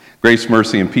Grace,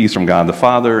 mercy, and peace from God the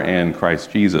Father and Christ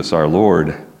Jesus our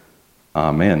Lord.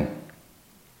 Amen.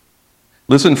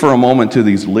 Listen for a moment to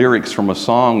these lyrics from a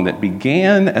song that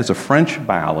began as a French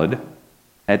ballad,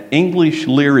 had English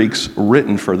lyrics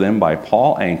written for them by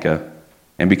Paul Anka,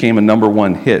 and became a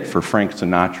 #1 hit for Frank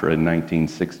Sinatra in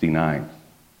 1969.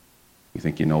 You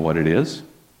think you know what it is?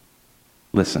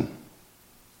 Listen.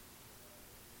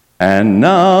 And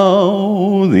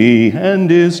now the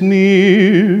end is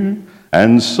near,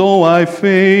 and so I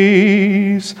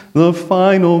face the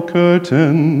final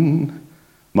curtain.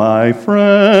 My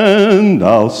friend,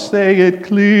 I'll say it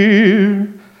clear.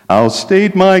 I'll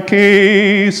state my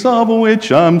case, of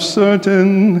which I'm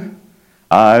certain.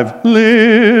 I've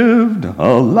lived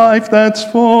a life that's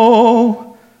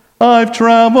full. I've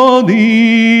traveled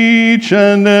each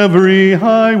and every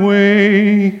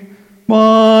highway.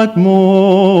 But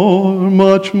more,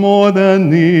 much more than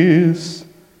this,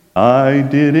 I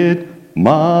did it my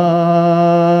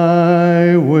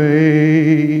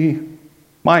way.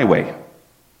 My way.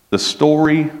 The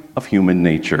story of human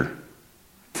nature.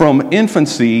 From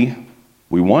infancy,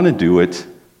 we want to do it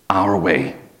our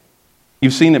way.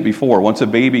 You've seen it before. Once a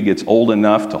baby gets old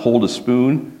enough to hold a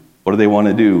spoon, what do they want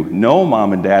to do? No,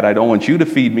 Mom and Dad, I don't want you to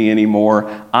feed me anymore.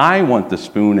 I want the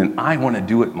spoon and I want to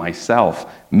do it myself.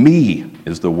 Me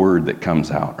is the word that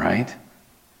comes out, right?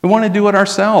 We want to do it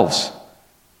ourselves.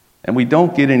 And we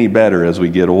don't get any better as we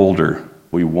get older.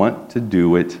 We want to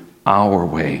do it our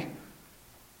way.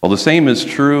 Well, the same is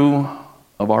true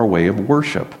of our way of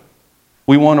worship.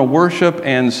 We want to worship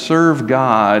and serve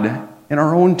God in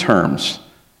our own terms,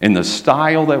 in the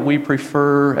style that we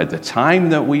prefer, at the time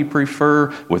that we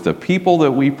prefer, with the people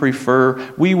that we prefer.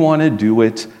 We want to do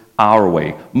it our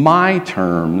way, my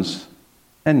terms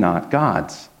and not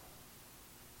God's.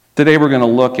 Today we're going to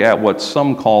look at what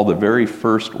some call the very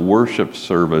first worship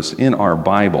service in our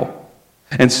Bible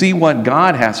and see what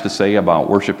God has to say about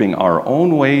worshiping our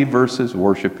own way versus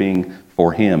worshiping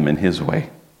for Him in His way.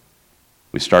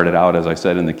 We started out, as I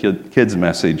said in the kids'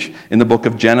 message, in the book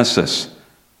of Genesis.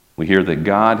 We hear that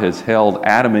God has held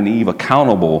Adam and Eve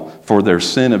accountable for their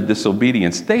sin of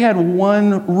disobedience. They had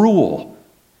one rule,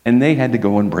 and they had to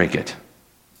go and break it.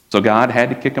 So God had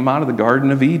to kick them out of the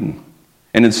Garden of Eden.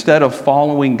 And instead of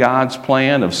following God's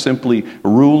plan of simply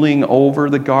ruling over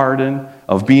the garden,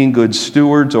 of being good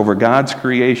stewards over God's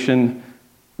creation,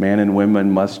 man and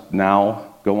women must now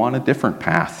go on a different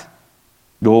path.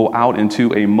 Go out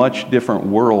into a much different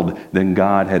world than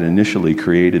God had initially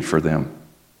created for them.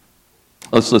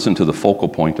 Let's listen to the focal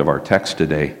point of our text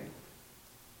today.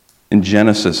 In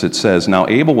Genesis it says, "Now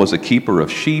Abel was a keeper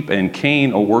of sheep and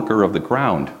Cain a worker of the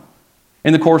ground.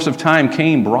 In the course of time,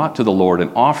 Cain brought to the Lord an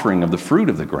offering of the fruit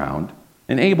of the ground,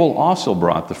 and Abel also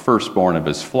brought the firstborn of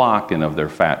his flock and of their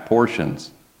fat portions.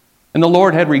 And the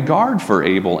Lord had regard for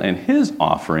Abel and his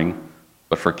offering,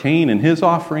 but for Cain and his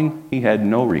offering he had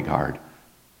no regard.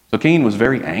 So Cain was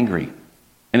very angry,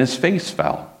 and his face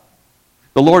fell.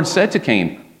 The Lord said to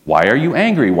Cain, 'Why are you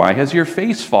angry? Why has your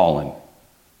face fallen?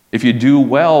 If you do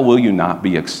well, will you not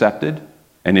be accepted?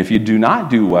 And if you do not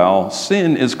do well,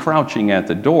 sin is crouching at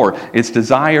the door. Its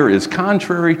desire is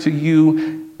contrary to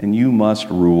you, and you must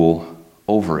rule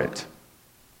over it.'"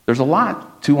 There's a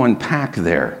lot to unpack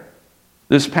there.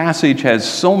 This passage has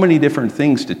so many different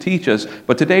things to teach us,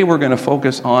 but today we're going to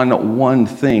focus on one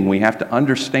thing. We have to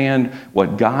understand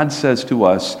what God says to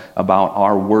us about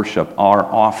our worship, our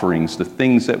offerings, the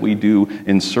things that we do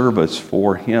in service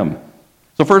for Him.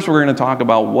 So first we're going to talk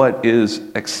about what is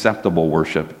acceptable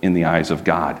worship in the eyes of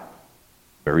God.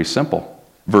 Very simple.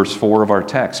 Verse 4 of our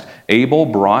text, "Abel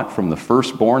brought from the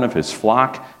firstborn of his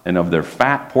flock and of their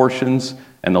fat portions,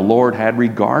 and the Lord had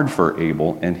regard for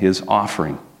Abel and his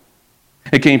offering."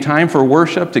 It came time for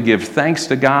worship, to give thanks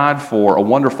to God for a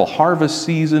wonderful harvest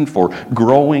season, for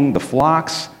growing the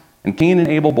flocks. And Cain and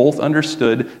Abel both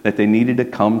understood that they needed to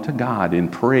come to God in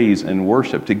praise and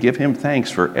worship, to give Him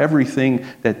thanks for everything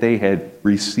that they had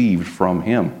received from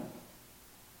Him.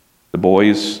 The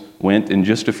boys went in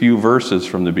just a few verses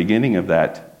from the beginning of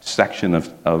that section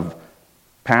of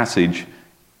passage.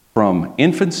 From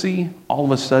infancy, all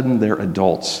of a sudden they're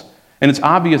adults. And it's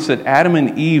obvious that Adam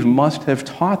and Eve must have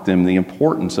taught them the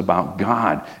importance about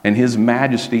God and His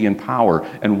majesty and power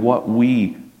and what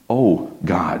we owe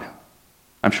God.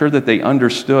 I'm sure that they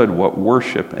understood what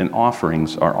worship and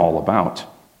offerings are all about.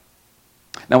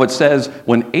 Now it says,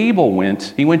 when Abel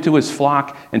went, he went to his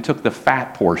flock and took the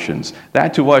fat portions.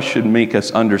 That to us should make us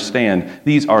understand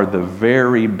these are the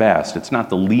very best. It's not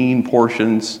the lean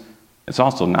portions. It's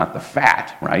also not the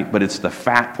fat, right? But it's the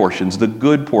fat portions, the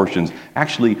good portions,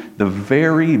 actually the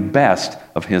very best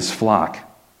of his flock.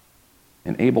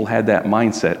 And Abel had that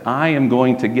mindset, I am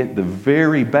going to get the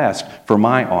very best for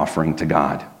my offering to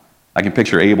God. I can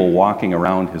picture Abel walking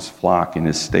around his flock in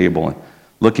his stable and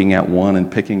looking at one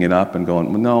and picking it up and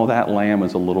going, no, that lamb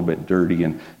is a little bit dirty.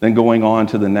 And then going on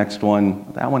to the next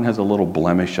one, that one has a little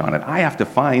blemish on it. I have to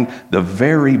find the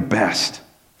very best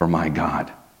for my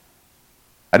God.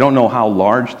 I don't know how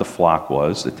large the flock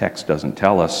was. The text doesn't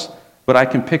tell us. But I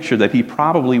can picture that he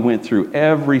probably went through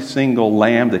every single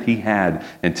lamb that he had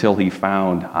until he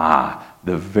found,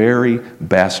 the very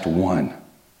best one.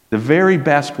 The very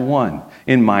best one.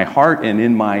 In my heart and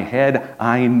in my head,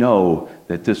 I know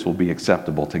that this will be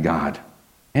acceptable to God.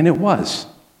 And it was.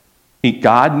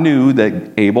 God knew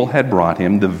that Abel had brought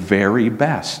him the very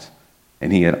best.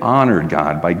 And he had honored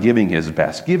God by giving his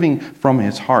best, giving from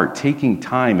his heart, taking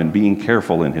time and being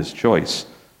careful in his choice.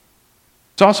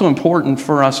 It's also important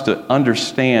for us to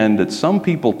understand that some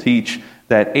people teach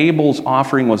that Abel's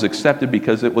offering was accepted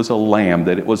because it was a lamb,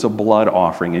 that it was a blood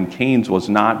offering, and Cain's was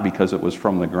not because it was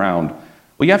from the ground.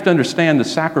 Well, you have to understand the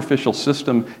sacrificial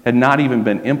system had not even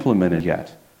been implemented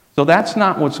yet. So that's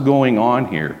not what's going on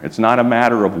here. It's not a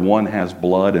matter of one has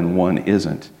blood and one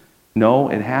isn't. No,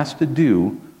 it has to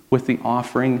do with the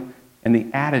offering and the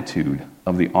attitude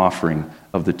of the offering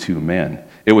of the two men.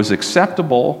 It was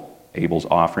acceptable. Abel's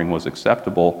offering was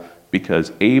acceptable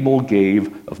because Abel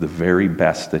gave of the very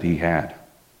best that he had.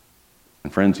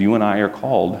 And friends, you and I are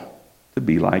called to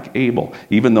be like Abel.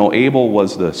 Even though Abel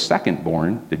was the second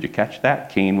born, did you catch that?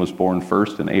 Cain was born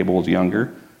first and Abel was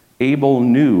younger. Abel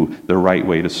knew the right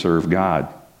way to serve God.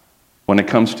 When it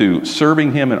comes to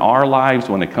serving him in our lives,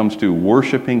 when it comes to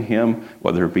worshiping him,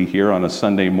 whether it be here on a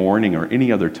Sunday morning or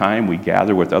any other time we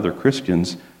gather with other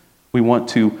Christians, we want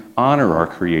to honor our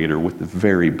Creator with the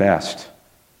very best.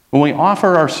 When we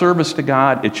offer our service to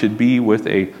God, it should be with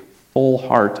a full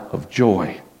heart of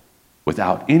joy,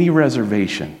 without any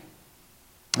reservation.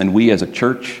 And we as a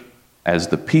church, as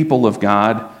the people of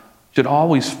God, should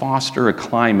always foster a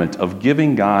climate of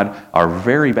giving God our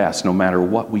very best no matter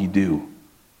what we do.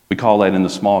 We call that in the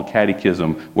small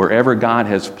catechism, wherever God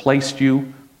has placed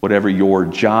you, whatever your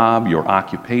job, your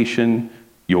occupation,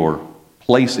 your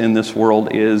place in this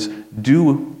world is,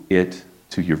 do it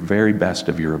to your very best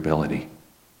of your ability.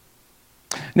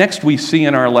 Next, we see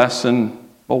in our lesson,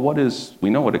 we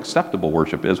know what acceptable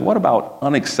worship is. What about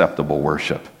unacceptable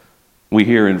worship? We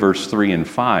hear in verse 3 and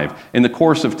 5, in the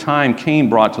course of time, Cain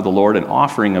brought to the Lord an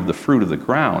offering of the fruit of the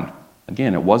ground.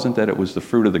 Again, it wasn't that it was the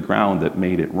fruit of the ground that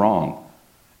made it wrong.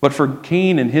 But for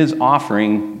Cain and his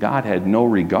offering, God had no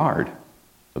regard.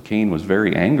 So Cain was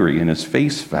very angry and his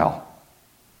face fell.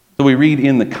 So we read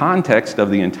in the context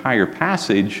of the entire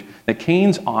passage that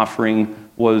Cain's offering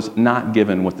was not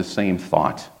given with the same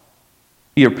thought.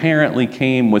 He apparently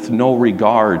came with no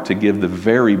regard to give the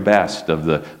very best of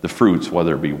the fruits,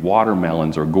 whether it be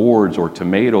watermelons or gourds or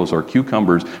tomatoes or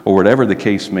cucumbers or whatever the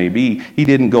case may be. He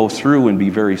didn't go through and be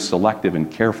very selective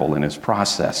and careful in his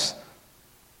process.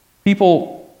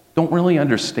 People don't really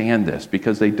understand this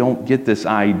because they don't get this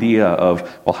idea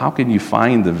of, well, how can you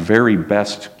find the very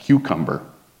best cucumber?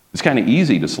 It's kind of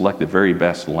easy to select the very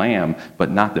best lamb, but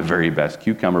not the very best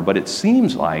cucumber. But it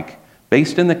seems like,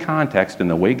 based in the context and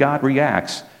the way God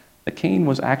reacts, that Cain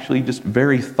was actually just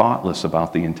very thoughtless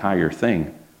about the entire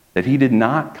thing, that he did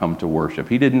not come to worship.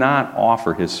 He did not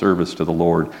offer his service to the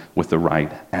Lord with the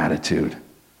right attitude.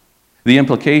 The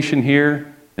implication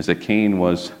here is that Cain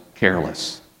was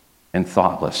careless and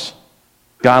thoughtless.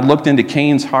 God looked into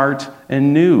Cain's heart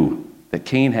and knew that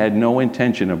Cain had no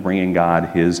intention of bringing God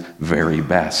his very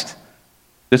best.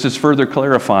 This is further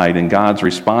clarified in God's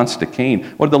response to Cain.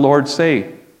 What did the Lord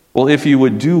say? Well, if you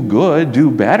would do good,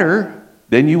 do better,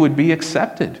 then you would be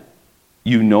accepted.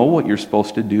 You know what you're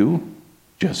supposed to do,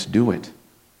 just do it.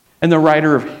 And the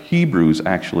writer of Hebrews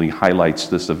actually highlights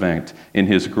this event in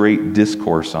his great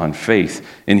discourse on faith.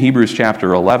 In Hebrews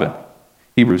chapter 11,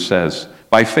 Hebrews says,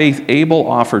 by faith Abel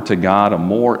offered to God a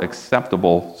more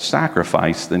acceptable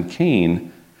sacrifice than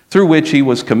Cain, through which he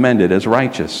was commended as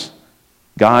righteous.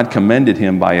 God commended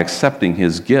him by accepting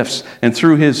his gifts, and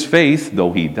through his faith,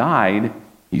 though he died,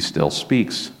 he still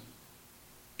speaks.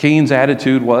 Cain's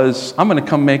attitude was, I'm going to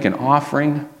come make an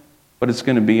offering, but it's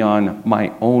going to be on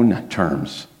my own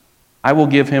terms. I will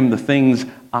give him the things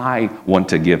I want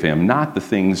to give him, not the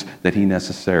things that he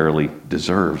necessarily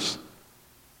deserves.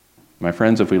 My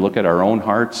friends, if we look at our own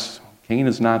hearts, Cain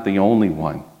is not the only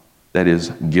one that is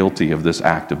guilty of this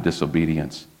act of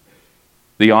disobedience.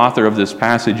 The author of this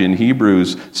passage in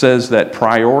Hebrews says that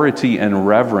priority and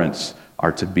reverence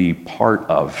are to be part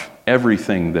of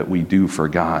everything that we do for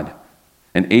God.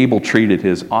 And Abel treated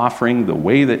his offering the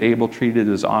way that Abel treated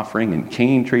his offering, and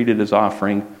Cain treated his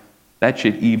offering. That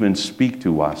should even speak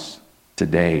to us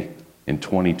today in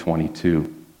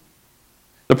 2022.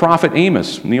 The prophet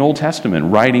Amos in the Old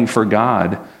Testament, writing for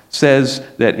God, says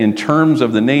that in terms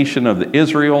of the nation of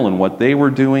Israel and what they were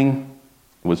doing,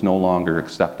 it was no longer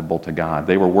acceptable to God.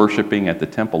 They were worshiping at the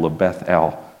temple of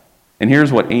Bethel. And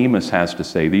here's what Amos has to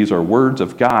say. These are words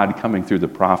of God coming through the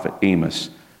prophet Amos.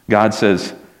 God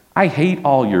says, I hate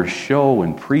all your show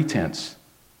and pretense,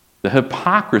 the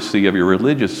hypocrisy of your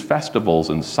religious festivals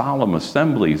and solemn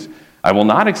assemblies. I will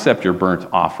not accept your burnt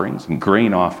offerings and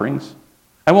grain offerings.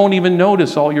 I won't even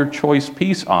notice all your choice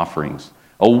peace offerings.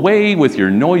 Away with your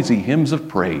noisy hymns of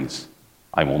praise.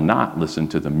 I will not listen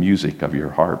to the music of your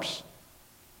harps.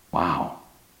 Wow.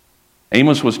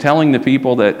 Amos was telling the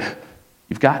people that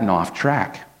you've gotten off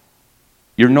track.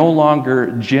 You're no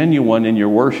longer genuine in your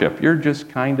worship. You're just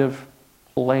kind of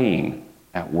playing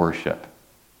at worship.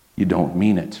 You don't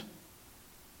mean it.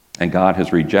 And God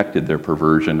has rejected their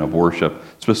perversion of worship,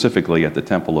 specifically at the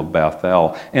temple of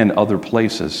Bethel and other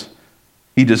places.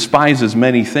 He despises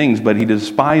many things, but he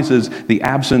despises the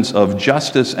absence of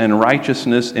justice and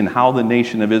righteousness in how the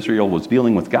nation of Israel was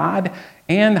dealing with God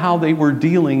and how they were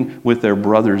dealing with their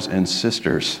brothers and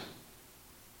sisters.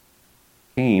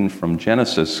 Cain, from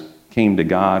Genesis, came to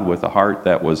God with a heart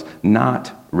that was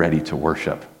not ready to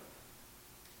worship.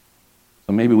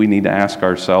 So maybe we need to ask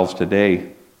ourselves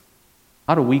today,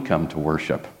 how do we come to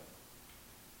worship?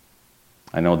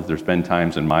 I know that there's been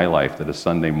times in my life that a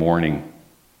Sunday morning,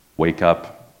 wake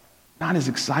up not as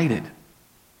excited.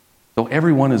 So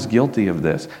everyone is guilty of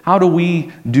this. How do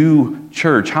we do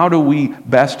church? How do we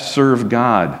best serve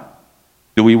God?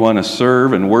 Do we want to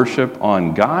serve and worship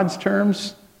on God's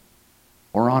terms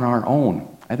or on our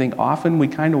own? I think often we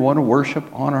kind of want to worship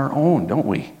on our own, don't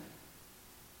we?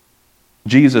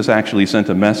 Jesus actually sent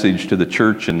a message to the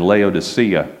church in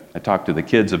Laodicea. I talked to the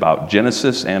kids about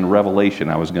Genesis and Revelation.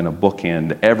 I was going to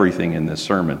bookend everything in this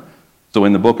sermon. So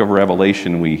in the book of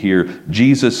Revelation, we hear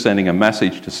Jesus sending a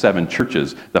message to 7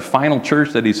 churches. The final church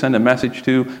that he sent a message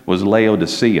to was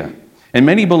Laodicea. And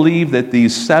many believe that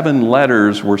these 7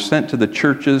 letters were sent to the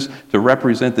churches to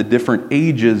represent the different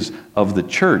ages of the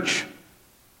church.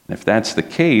 And if that's the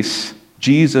case,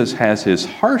 Jesus has his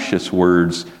harshest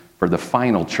words for the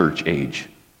final church age.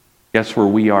 Guess where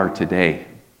we are today?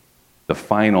 The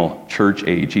final church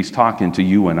age. He's talking to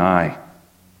you and I.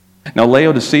 Now,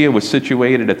 Laodicea was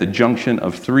situated at the junction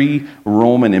of 3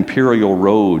 Roman imperial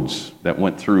roads that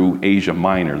went through Asia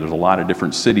Minor. There's a lot of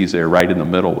different cities there right in the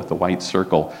middle with the white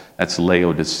circle. That's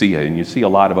Laodicea. And you see a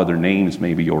lot of other names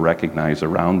maybe you'll recognize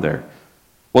around there.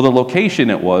 Well, the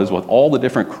location it was, with all the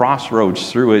different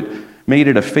crossroads through it, made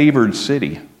it a favored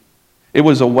city. It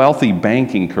was a wealthy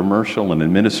banking, commercial, and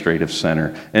administrative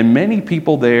center. And many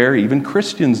people there, even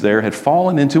Christians there, had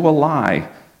fallen into a lie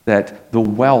that the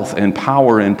wealth and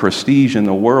power and prestige in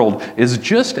the world is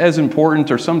just as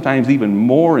important or sometimes even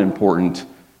more important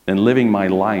than living my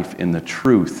life in the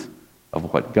truth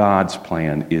of what God's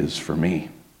plan is for me.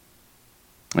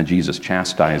 And Jesus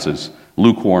chastises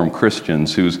lukewarm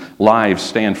Christians whose lives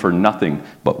stand for nothing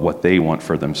but what they want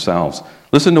for themselves.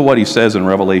 Listen to what he says in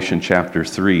Revelation chapter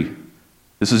 3.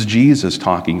 This is Jesus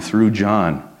talking through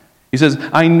John. He says,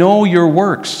 I know your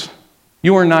works.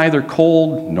 You are neither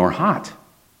cold nor hot.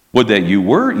 Would that you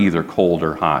were either cold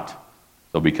or hot.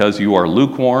 So because you are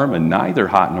lukewarm and neither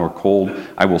hot nor cold,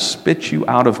 I will spit you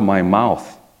out of my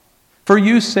mouth. For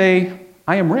you say,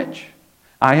 I am rich.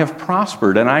 I have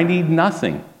prospered and I need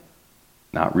nothing.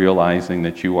 Not realizing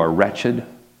that you are wretched,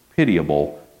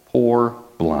 pitiable, poor,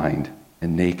 blind,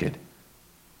 and naked.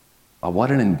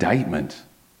 What an indictment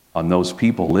on those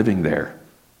people living there.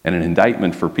 And an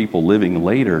indictment for people living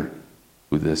later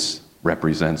who this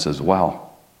represents as well.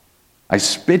 I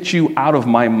spit you out of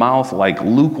my mouth like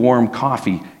lukewarm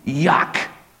coffee. Yuck!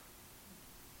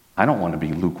 I don't want to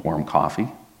be lukewarm coffee.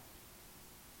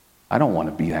 I don't want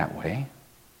to be that way.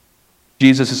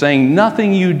 Jesus is saying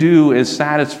nothing you do is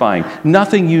satisfying.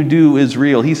 Nothing you do is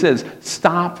real. He says,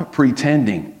 stop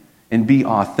pretending and be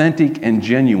authentic and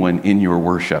genuine in your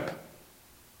worship.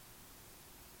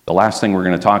 The last thing we're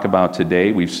going to talk about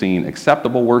today, we've seen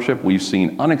acceptable worship, we've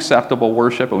seen unacceptable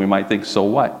worship, and we might think, so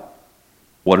what?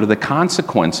 What are the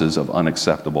consequences of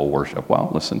unacceptable worship? Well,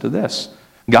 listen to this.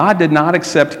 God did not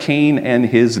accept Cain and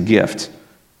his gift.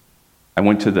 I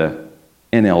went to the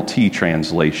NLT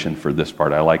translation for this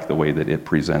part. I like the way that it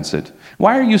presents it.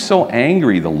 Why are you so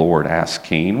angry, the Lord asked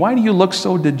Cain. Why do you look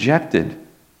so dejected?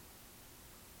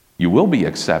 You will be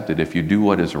accepted if you do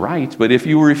what is right, but if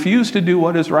you refuse to do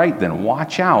what is right, then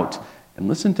watch out. And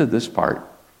listen to this part.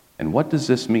 And what does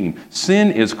this mean?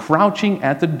 Sin is crouching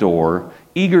at the door,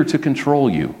 eager to control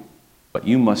you, but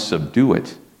you must subdue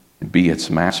it and be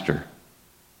its master.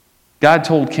 God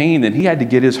told Cain that he had to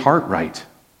get his heart right.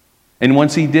 And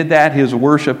once he did that, his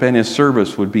worship and his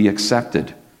service would be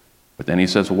accepted. But then he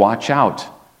says, watch out,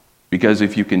 because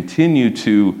if you continue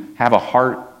to have a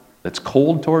heart that's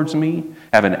cold towards me,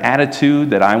 have an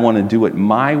attitude that I want to do it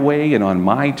my way and on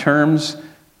my terms,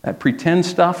 that pretend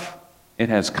stuff, it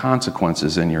has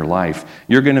consequences in your life.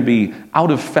 You're going to be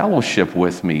out of fellowship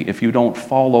with me if you don't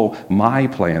follow my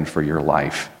plan for your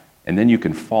life. And then you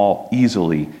can fall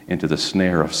easily into the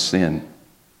snare of sin.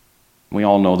 We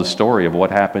all know the story of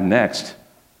what happened next.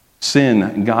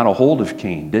 Sin got a hold of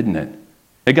Cain, didn't it?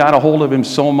 It got a hold of him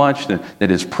so much that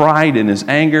his pride and his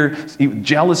anger,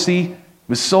 jealousy,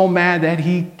 was so mad that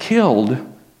he killed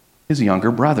his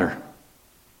younger brother.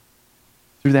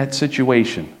 Through that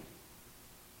situation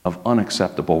of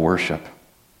unacceptable worship.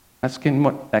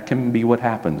 That can be what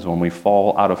happens when we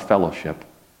fall out of fellowship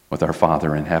with our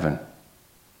Father in heaven.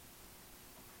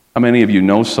 How many of you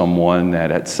know someone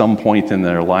that at some point in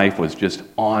their life was just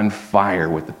on fire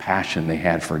with the passion they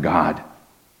had for God?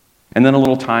 And then a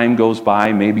little time goes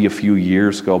by, maybe a few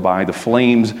years go by, the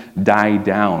flames die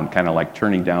down, kind of like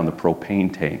turning down the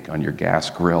propane tank on your gas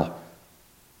grill.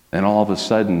 And all of a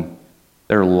sudden,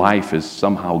 their life is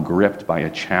somehow gripped by a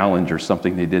challenge or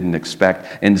something they didn't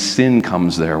expect, and sin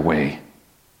comes their way.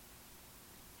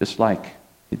 Just like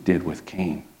it did with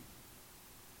Cain.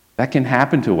 That can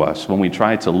happen to us when we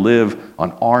try to live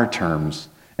on our terms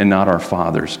and not our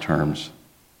Father's terms.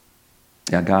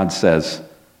 Yeah, God says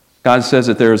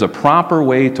that there is a proper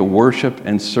way to worship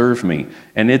and serve me.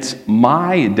 And it's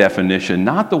my definition,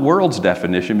 not the world's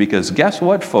definition, because guess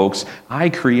what, folks? I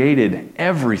created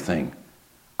everything.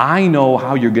 I know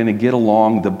how you're going to get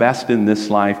along the best in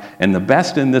this life, and the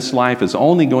best in this life is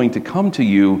only going to come to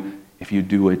you if you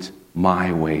do it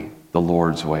my way, the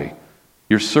Lord's way.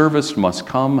 Your service must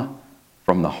come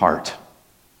from the heart.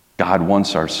 God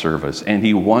wants our service, and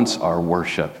He wants our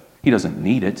worship. He doesn't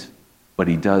need it, but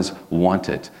He does want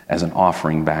it as an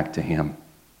offering back to Him.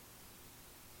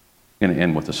 I'm going to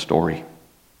end with a story.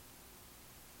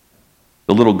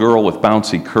 The little girl with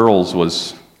bouncy curls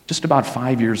was just about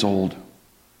 5 years old.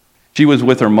 She was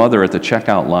with her mother at the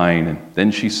checkout line, and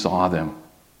then she saw them.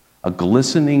 A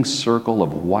glistening circle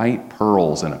of white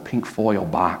pearls in a pink foil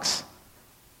box.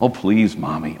 Oh, please,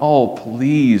 Mommy. Oh,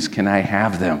 please, can I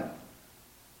have them?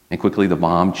 And quickly the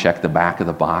mom checked the back of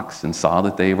the box and saw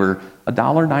that they were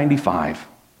 $1.95.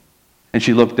 And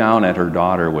she looked down at her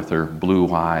daughter with her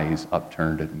blue eyes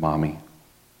upturned at Mommy.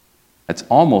 That's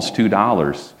almost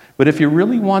 $2. But if you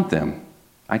really want them,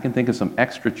 I can think of some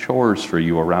extra chores for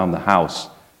you around the house.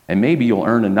 And maybe you'll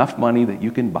earn enough money that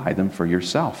you can buy them for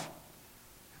yourself.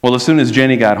 Well, as soon as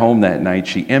Jenny got home that night,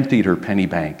 she emptied her penny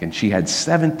bank, and she had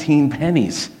 17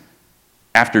 pennies.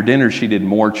 After dinner, she did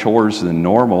more chores than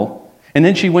normal. And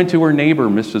then she went to her neighbor,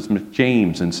 Mrs.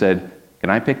 McJames, and said, "Can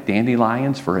I pick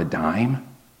dandelions for a dime?"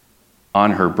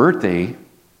 On her birthday,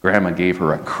 Grandma gave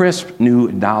her a crisp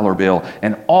new dollar bill,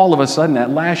 and all of a sudden, at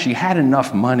last, she had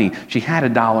enough money. She had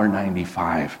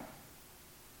 $1.95.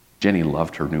 Jenny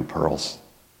loved her new pearls.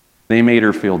 They made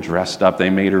her feel dressed up. They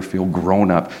made her feel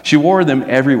grown up. She wore them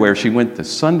everywhere. She went to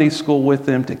Sunday school with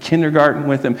them, to kindergarten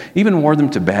with them, even wore them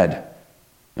to bed.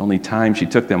 The only time she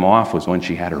took them off was when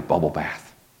she had her bubble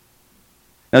bath.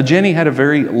 Now, Jenny had a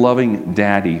very loving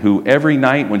daddy who every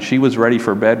night when she was ready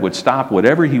for bed would stop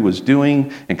whatever he was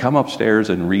doing and come upstairs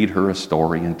and read her a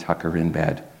story and tuck her in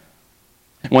bed.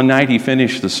 One night he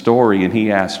finished the story and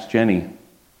he asked Jenny,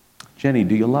 "Jenny,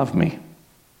 do you love me?"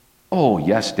 "Oh,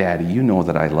 yes, Daddy, you know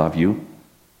that I love you."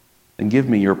 "Then give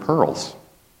me your pearls."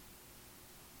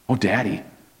 "Oh, Daddy,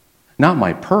 not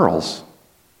my pearls.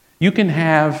 You can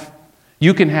have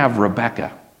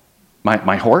Rebecca,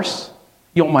 my horse.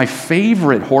 You know, my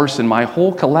favorite horse in my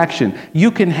whole collection.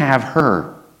 You can have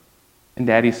her." And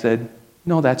Daddy said,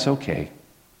 "No, that's okay.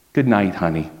 Good night,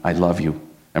 honey. I love you,"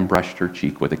 and brushed her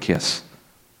cheek with a kiss.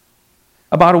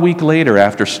 About a week later,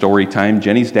 after story time,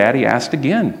 Jenny's daddy asked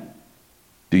again,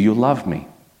 "Do you love me?"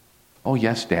 "Oh,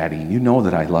 yes, Daddy, you know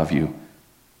that I love you."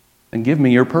 "Then give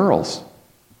me your pearls."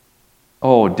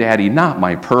 "Oh, Daddy, not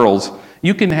my pearls.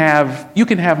 You can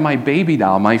have my baby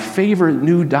doll, my favorite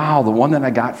new doll, the one that I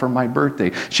got for my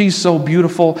birthday. She's so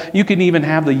beautiful. You can even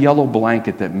have the yellow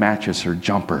blanket that matches her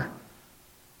jumper."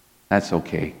 "That's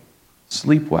okay.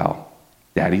 Sleep well.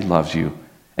 Daddy loves you."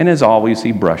 And as always,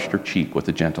 he brushed her cheek with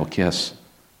a gentle kiss.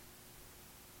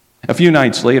 A few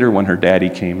nights later, when her daddy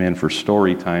came in for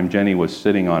story time, Jenny was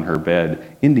sitting on her bed,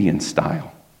 Indian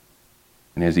style.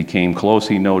 And as he came close,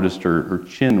 he noticed her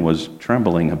chin was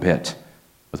trembling a bit,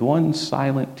 with one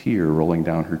silent tear rolling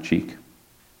down her cheek.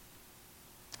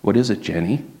 "What is it,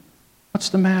 Jenny? What's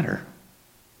the matter?"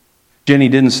 Jenny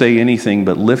didn't say anything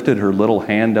but lifted her little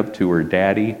hand up to her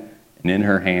daddy, and in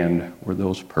her hand were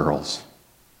those pearls.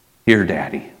 Here,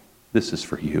 Daddy, this is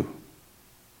for you.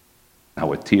 Now,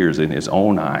 with tears in his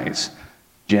own eyes,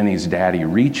 Jenny's daddy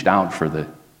reached out for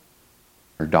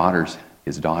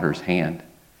his daughter's hand,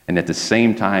 and at the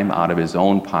same time, out of his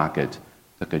own pocket,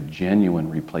 took a genuine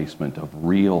replacement of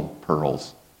real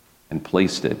pearls and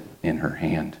placed it in her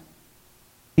hand.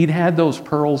 He'd had those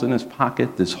pearls in his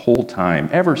pocket this whole time,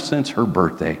 ever since her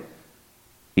birthday.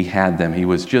 He had them. He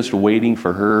was just waiting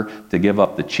for her to give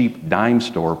up the cheap dime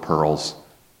store pearls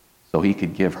so he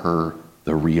could give her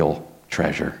the real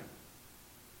treasure.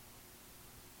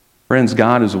 Friends,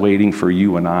 God is waiting for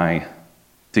you and I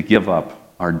to give up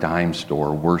our dime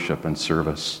store worship and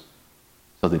service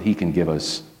so that he can give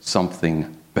us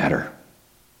something better.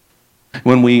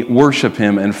 When we worship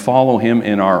him and follow him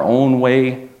in our own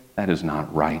way, that is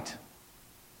not right.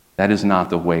 That is not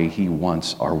the way he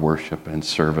wants our worship and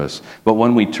service. But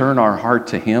when we turn our heart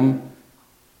to him,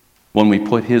 when we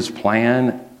put his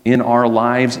plan in our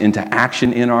lives, into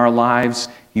action in our lives,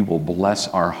 he will bless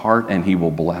our heart and he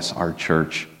will bless our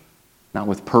church. Not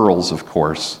with pearls, of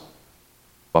course,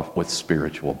 but with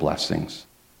spiritual blessings.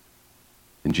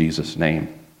 In Jesus'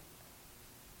 name,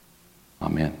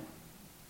 amen.